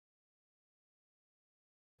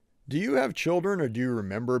Do you have children, or do you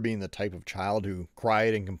remember being the type of child who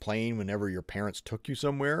cried and complained whenever your parents took you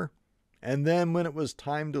somewhere? And then when it was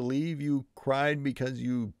time to leave, you cried because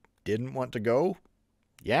you didn't want to go?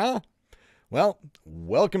 Yeah? Well,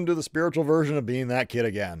 welcome to the spiritual version of being that kid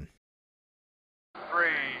again. 3,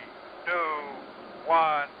 2,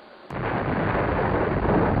 1.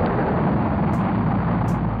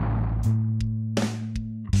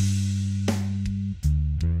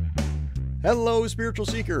 Hello, spiritual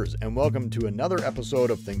seekers, and welcome to another episode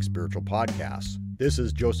of Think Spiritual Podcasts. This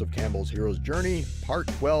is Joseph Campbell's Hero's Journey, Part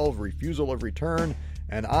 12, Refusal of Return,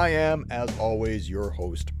 and I am, as always, your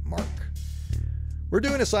host, Mark. We're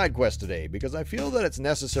doing a side quest today because I feel that it's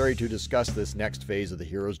necessary to discuss this next phase of the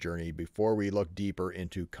hero's journey before we look deeper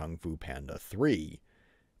into Kung Fu Panda 3.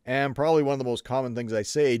 And probably one of the most common things I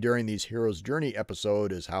say during these hero's journey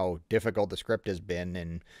episode is how difficult the script has been,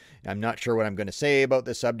 and I'm not sure what I'm going to say about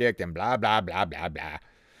this subject, and blah, blah, blah, blah, blah.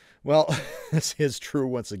 Well, this is true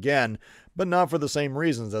once again, but not for the same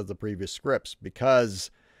reasons as the previous scripts, because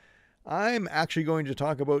I'm actually going to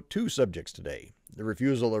talk about two subjects today: the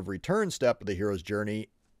refusal of return step of the hero's journey,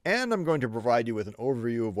 and I'm going to provide you with an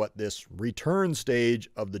overview of what this return stage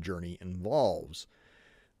of the journey involves.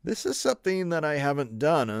 This is something that I haven't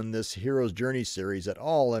done on this hero's journey series at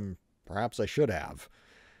all, and perhaps I should have.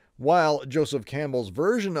 While Joseph Campbell's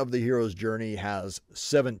version of the hero's journey has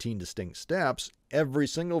 17 distinct steps, every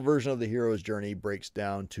single version of the hero's journey breaks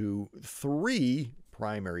down to 3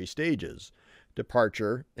 primary stages: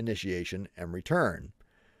 departure, initiation, and return.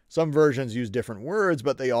 Some versions use different words,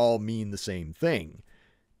 but they all mean the same thing.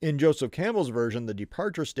 In Joseph Campbell's version, the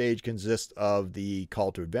departure stage consists of the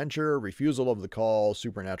call to adventure, refusal of the call,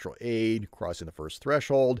 supernatural aid, crossing the first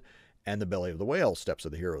threshold, and the belly of the whale steps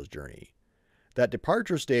of the hero's journey. That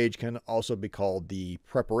departure stage can also be called the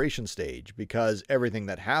preparation stage, because everything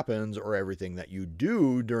that happens or everything that you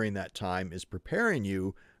do during that time is preparing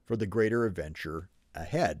you for the greater adventure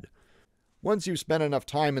ahead. Once you've spent enough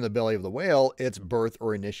time in the belly of the whale, it's birth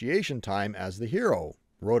or initiation time as the hero.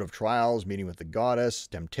 Road of trials, meeting with the goddess,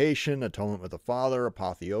 temptation, atonement with the father,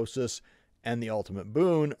 apotheosis, and the ultimate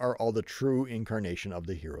boon are all the true incarnation of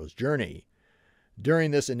the hero's journey.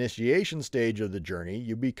 During this initiation stage of the journey,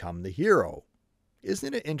 you become the hero.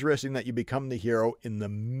 Isn't it interesting that you become the hero in the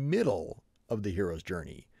middle of the hero's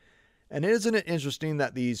journey? And isn't it interesting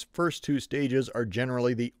that these first 2 stages are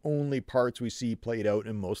generally the only parts we see played out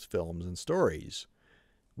in most films and stories?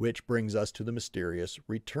 Which brings us to the mysterious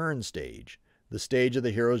return stage, the stage of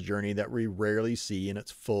the hero's journey that we rarely see in its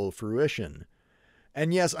full fruition.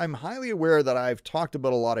 And yes, I'm highly aware that I've talked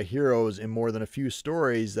about a lot of heroes in more than a few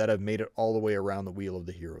stories that have made it all the way around the wheel of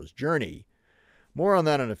the hero's journey. More on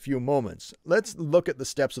that in a few moments. Let's look at the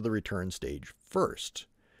steps of the return stage first.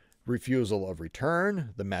 Refusal of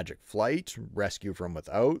return, the magic flight, rescue from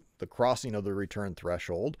without, the crossing of the return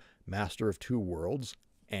threshold, master of 2 worlds,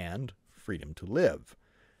 and freedom to live.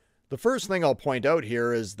 The first thing I'll point out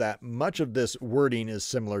here is that much of this wording is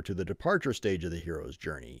similar to the departure stage of the hero's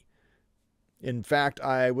journey. In fact,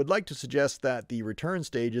 I would like to suggest that the return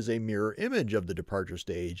stage is a mirror image of the departure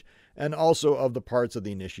stage and also of the parts of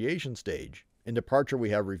the initiation stage. In departure,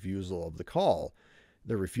 we have refusal of the call,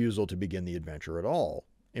 the refusal to begin the adventure at all.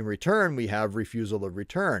 In return, we have refusal of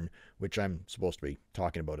return, which I'm supposed to be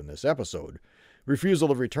talking about in this episode.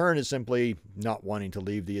 Refusal of return is simply not wanting to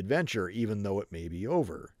leave the adventure, even though it may be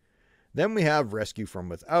over. Then we have rescue from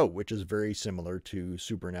without, which is very similar to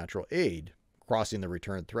supernatural aid. Crossing the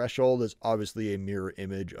return threshold is obviously a mirror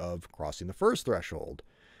image of crossing the first threshold.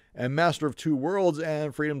 And Master of 2 Worlds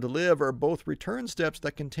and Freedom to Live are both return steps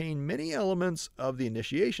that contain many elements of the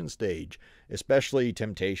initiation stage, especially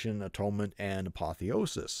temptation, atonement, and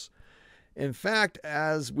apotheosis. In fact,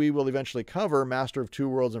 as we will eventually cover, Master of 2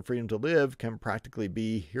 Worlds and Freedom to Live can practically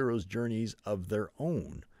be heroes' journeys of their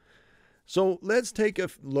own. So let's take a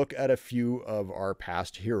look at a few of our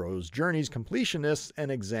past heroes' journeys completionists and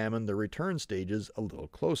examine the return stages a little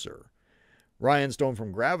closer. Ryan Stone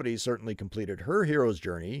from Gravity certainly completed her hero's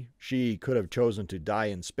journey. She could have chosen to die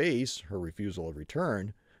in space, her refusal of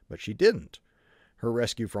return, but she didn't. Her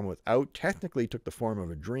rescue from without technically took the form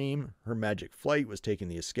of a dream. Her magic flight was taking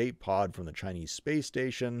the escape pod from the Chinese space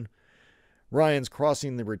station. Ryan's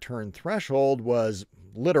crossing the return threshold was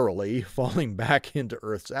literally falling back into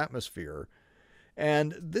Earth's atmosphere.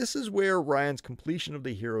 And this is where Ryan's completion of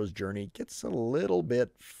the hero's journey gets a little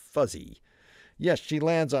bit fuzzy. Yes, she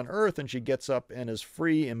lands on Earth and she gets up and is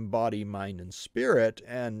free in body, mind, and spirit,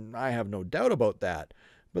 and I have no doubt about that.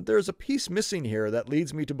 But there's a piece missing here that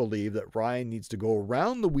leads me to believe that Ryan needs to go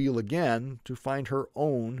around the wheel again to find her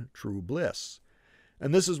own true bliss.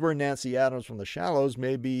 And this is where Nancy Adams from The Shallows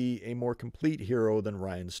may be a more complete hero than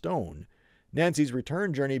Ryan Stone. Nancy's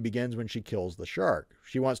return journey begins when she kills the shark.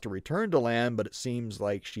 She wants to return to land, but it seems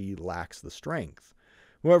like she lacks the strength.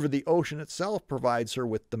 However, the ocean itself provides her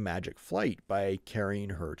with the magic flight by carrying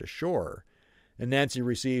her to shore. And Nancy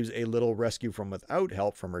receives a little rescue from without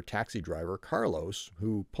help from her taxi driver, Carlos,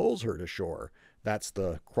 who pulls her to shore. That's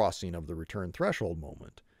the crossing of the return threshold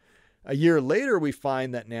moment. A year later, we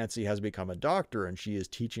find that Nancy has become a doctor and she is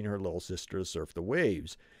teaching her little sister to surf the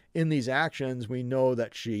waves. In these actions, we know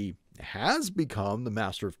that she has become the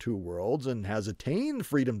master of two worlds and has attained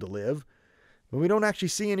freedom to live, but we don't actually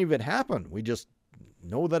see any of it happen. We just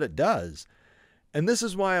know that it does. And this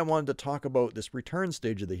is why I wanted to talk about this return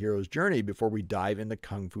stage of the hero's journey before we dive into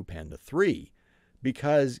Kung Fu Panda 3.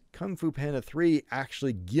 Because Kung Fu Panda 3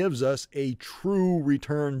 actually gives us a true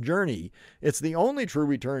return journey. It's the only true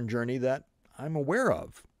return journey that I'm aware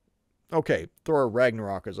of. Okay, Thor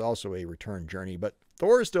Ragnarok is also a return journey, but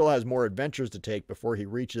Thor still has more adventures to take before he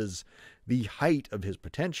reaches the height of his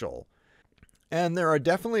potential. And there are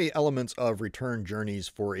definitely elements of return journeys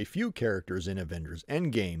for a few characters in Avengers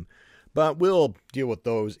Endgame, but we'll deal with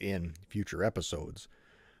those in future episodes.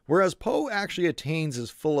 Whereas Poe actually attains his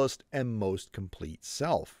fullest and most complete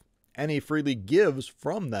self, and he freely gives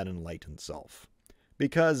from that enlightened self.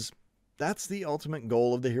 Because that's the ultimate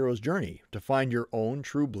goal of the hero's journey, to find your own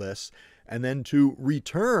true bliss, and then to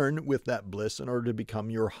return with that bliss in order to become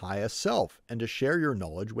your highest self, and to share your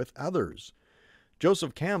knowledge with others.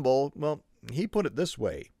 Joseph Campbell, well, he put it this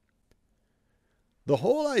way: the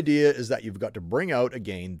whole idea is that you've got to bring out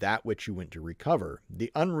again that which you went to recover,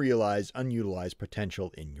 the unrealized, unutilized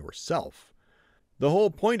potential in yourself. The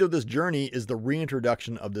whole point of this journey is the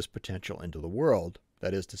reintroduction of this potential into the world,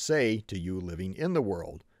 that is to say, to you living in the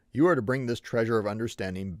world. You are to bring this treasure of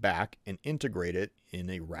understanding back and integrate it in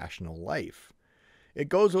a rational life. It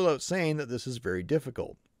goes without saying that this is very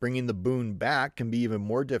difficult. Bringing the boon back can be even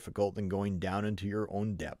more difficult than going down into your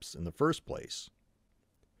own depths in the first place.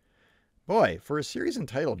 Boy, for a series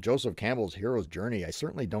entitled Joseph Campbell's Hero's Journey, I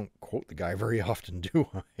certainly don't quote the guy very often, do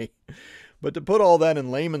I? But to put all that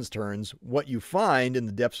in layman's terms, what you find in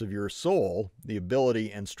the depths of your soul, the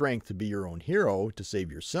ability and strength to be your own hero, to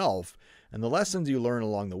save yourself, and the lessons you learn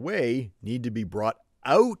along the way need to be brought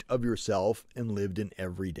out of yourself and lived in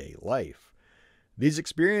everyday life. These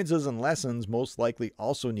experiences and lessons most likely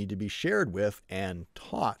also need to be shared with and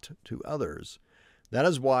taught to others. That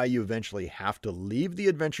is why you eventually have to leave the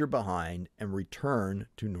adventure behind and return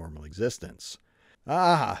to normal existence.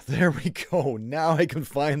 Ah, there we go. Now I can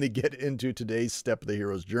finally get into today's step of the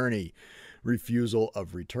hero's journey, refusal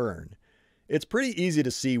of return. It's pretty easy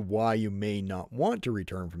to see why you may not want to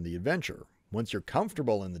return from the adventure. Once you're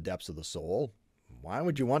comfortable in the depths of the soul, why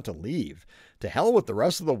would you want to leave? To hell with the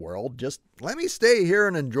rest of the world. Just let me stay here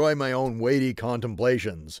and enjoy my own weighty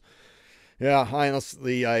contemplations. Yeah,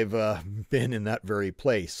 honestly, I've been in that very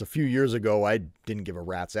place. A few years ago, I didn't give a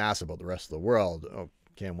rat's ass about the rest of the world.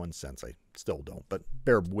 Okay, in one sense, I still don't, but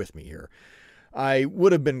bear with me here. I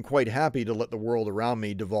would have been quite happy to let the world around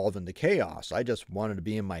me devolve into chaos. I just wanted to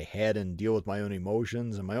be in my head and deal with my own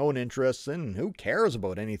emotions and my own interests, and who cares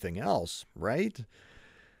about anything else, right?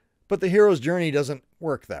 But the hero's journey doesn't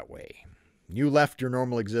work that way. You left your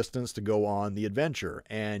normal existence to go on the adventure,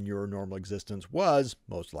 and your normal existence was,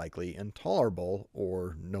 most likely, intolerable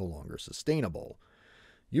or no longer sustainable.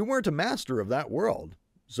 You weren't a master of that world,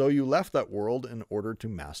 so you left that world in order to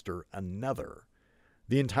master another.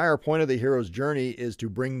 The entire point of the hero's journey is to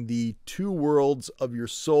bring the two worlds of your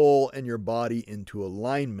soul and your body into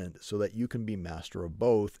alignment so that you can be master of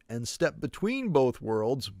both and step between both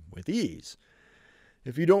worlds with ease.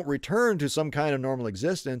 If you don't return to some kind of normal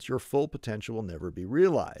existence, your full potential will never be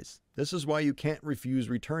realized. This is why you can't refuse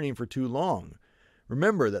returning for too long.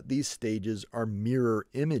 Remember that these stages are mirror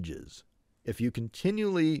images. If you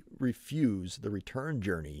continually refuse the return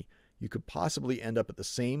journey, you could possibly end up at the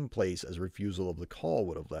same place as refusal of the call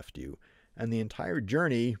would have left you, and the entire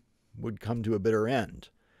journey would come to a bitter end.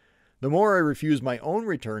 The more I refused my own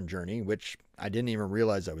return journey, which I didn't even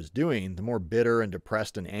realize I was doing, the more bitter and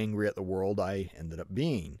depressed and angry at the world I ended up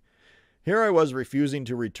being. Here I was refusing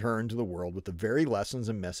to return to the world with the very lessons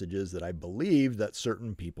and messages that I believed that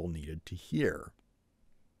certain people needed to hear.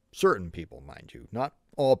 Certain people, mind you, not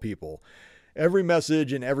all people. Every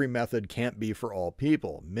message and every method can't be for all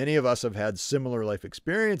people. Many of us have had similar life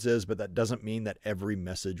experiences, but that doesn't mean that every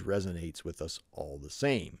message resonates with us all the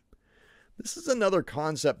same. This is another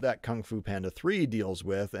concept that Kung Fu Panda 3 deals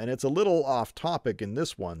with, and it's a little off topic in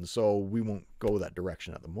this one, so we won't go that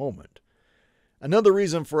direction at the moment. Another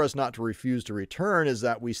reason for us not to refuse to return is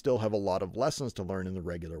that we still have a lot of lessons to learn in the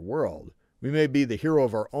regular world. We may be the hero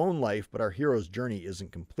of our own life, but our hero's journey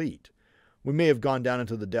isn't complete. We may have gone down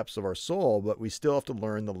into the depths of our soul, but we still have to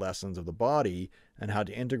learn the lessons of the body and how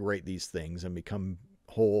to integrate these things and become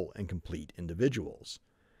whole and complete individuals.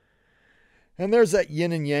 And there's that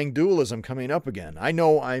yin and yang dualism coming up again. I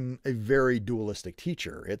know I'm a very dualistic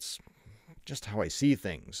teacher. It's just how I see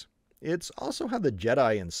things. It's also how the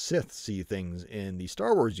Jedi and Sith see things in the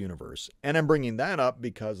Star Wars universe. And I'm bringing that up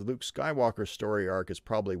because Luke Skywalker's story arc is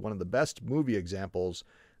probably one of the best movie examples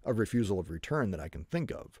of Refusal of Return that I can think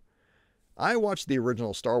of. I watched the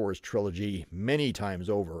original Star Wars trilogy many times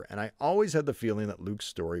over, and I always had the feeling that Luke's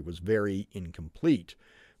story was very incomplete,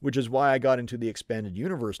 which is why I got into the expanded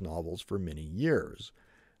universe novels for many years.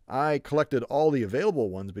 I collected all the available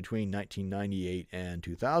ones between 1998 and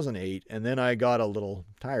 2008, and then I got a little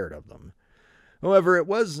tired of them. However, it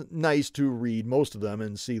was nice to read most of them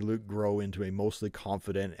and see Luke grow into a mostly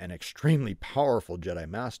confident and extremely powerful Jedi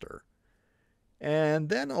Master. And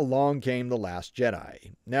then along came The Last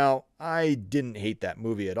Jedi. Now, I didn't hate that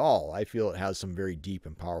movie at all. I feel it has some very deep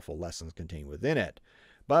and powerful lessons contained within it.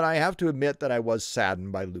 But I have to admit that I was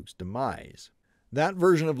saddened by Luke's demise. That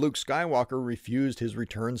version of Luke Skywalker refused his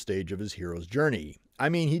return stage of his hero's journey. I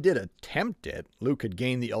mean, he did attempt it. Luke had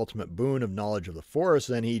gained the ultimate boon of knowledge of the Force,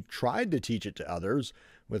 and he tried to teach it to others,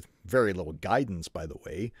 with very little guidance, by the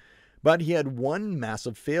way. But he had one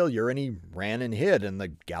massive failure, and he ran and hid, and the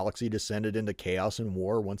galaxy descended into chaos and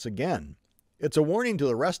war once again. It's a warning to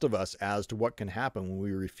the rest of us as to what can happen when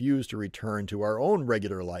we refuse to return to our own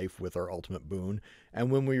regular life with our ultimate boon,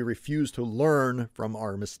 and when we refuse to learn from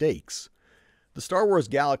our mistakes. The Star Wars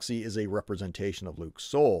galaxy is a representation of Luke's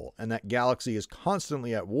soul, and that galaxy is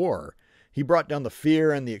constantly at war. He brought down the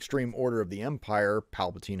fear and the extreme order of the Empire,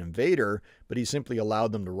 Palpatine and Vader, but he simply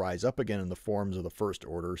allowed them to rise up again in the forms of the First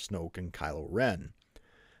Order, Snoke and Kylo Ren.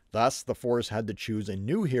 Thus, the Force had to choose a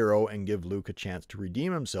new hero and give Luke a chance to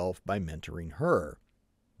redeem himself by mentoring her,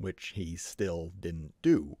 which he still didn't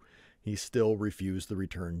do. He still refused the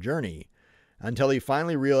return journey, until he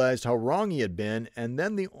finally realized how wrong he had been, and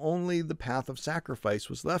then only the path of sacrifice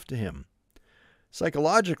was left to him.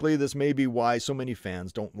 Psychologically, this may be why so many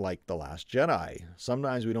fans don't like The Last Jedi.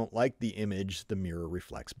 Sometimes we don't like the image the mirror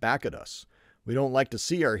reflects back at us. We don't like to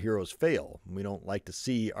see our heroes fail. We don't like to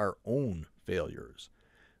see our own failures.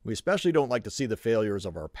 We especially don't like to see the failures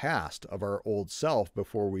of our past, of our old self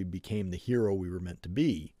before we became the hero we were meant to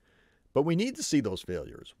be. But we need to see those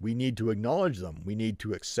failures. We need to acknowledge them. We need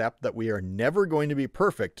to accept that we are never going to be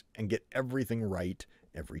perfect and get everything right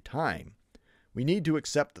every time. We need to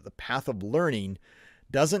accept that the path of learning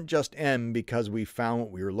doesn't just end because we found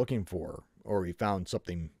what we were looking for, or we found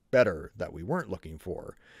something better that we weren't looking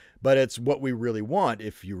for, but it's what we really want,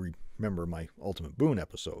 if you remember my Ultimate Boon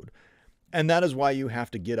episode. And that is why you have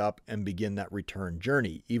to get up and begin that return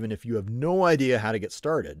journey, even if you have no idea how to get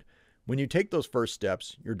started. When you take those first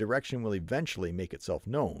steps, your direction will eventually make itself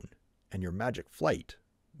known, and your magic flight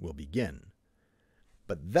will begin.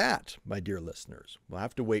 But that, my dear listeners, will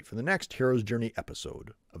have to wait for the next Hero's Journey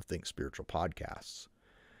episode of Think Spiritual Podcasts.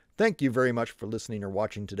 Thank you very much for listening or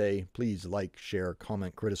watching today. Please like, share,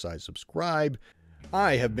 comment, criticize, subscribe.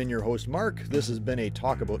 I have been your host, Mark. This has been a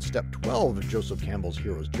talk about Step 12 of Joseph Campbell's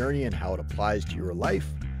Hero's Journey and how it applies to your life.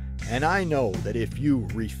 And I know that if you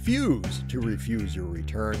refuse your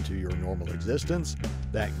return to your normal existence,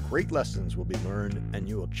 that great lessons will be learned and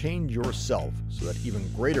you will change yourself so that even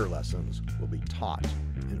greater lessons will be taught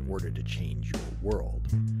in order to change your world.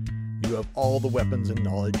 You have all the weapons and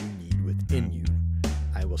knowledge you need within you.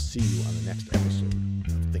 I will see you on the next episode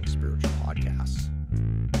of Think Spiritual Podcasts.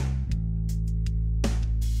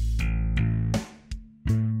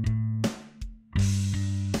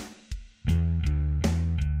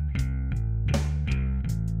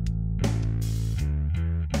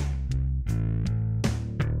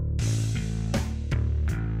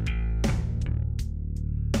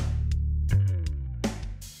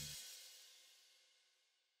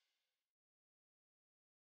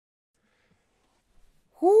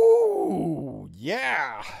 Whoo!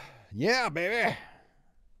 Yeah! Yeah, baby!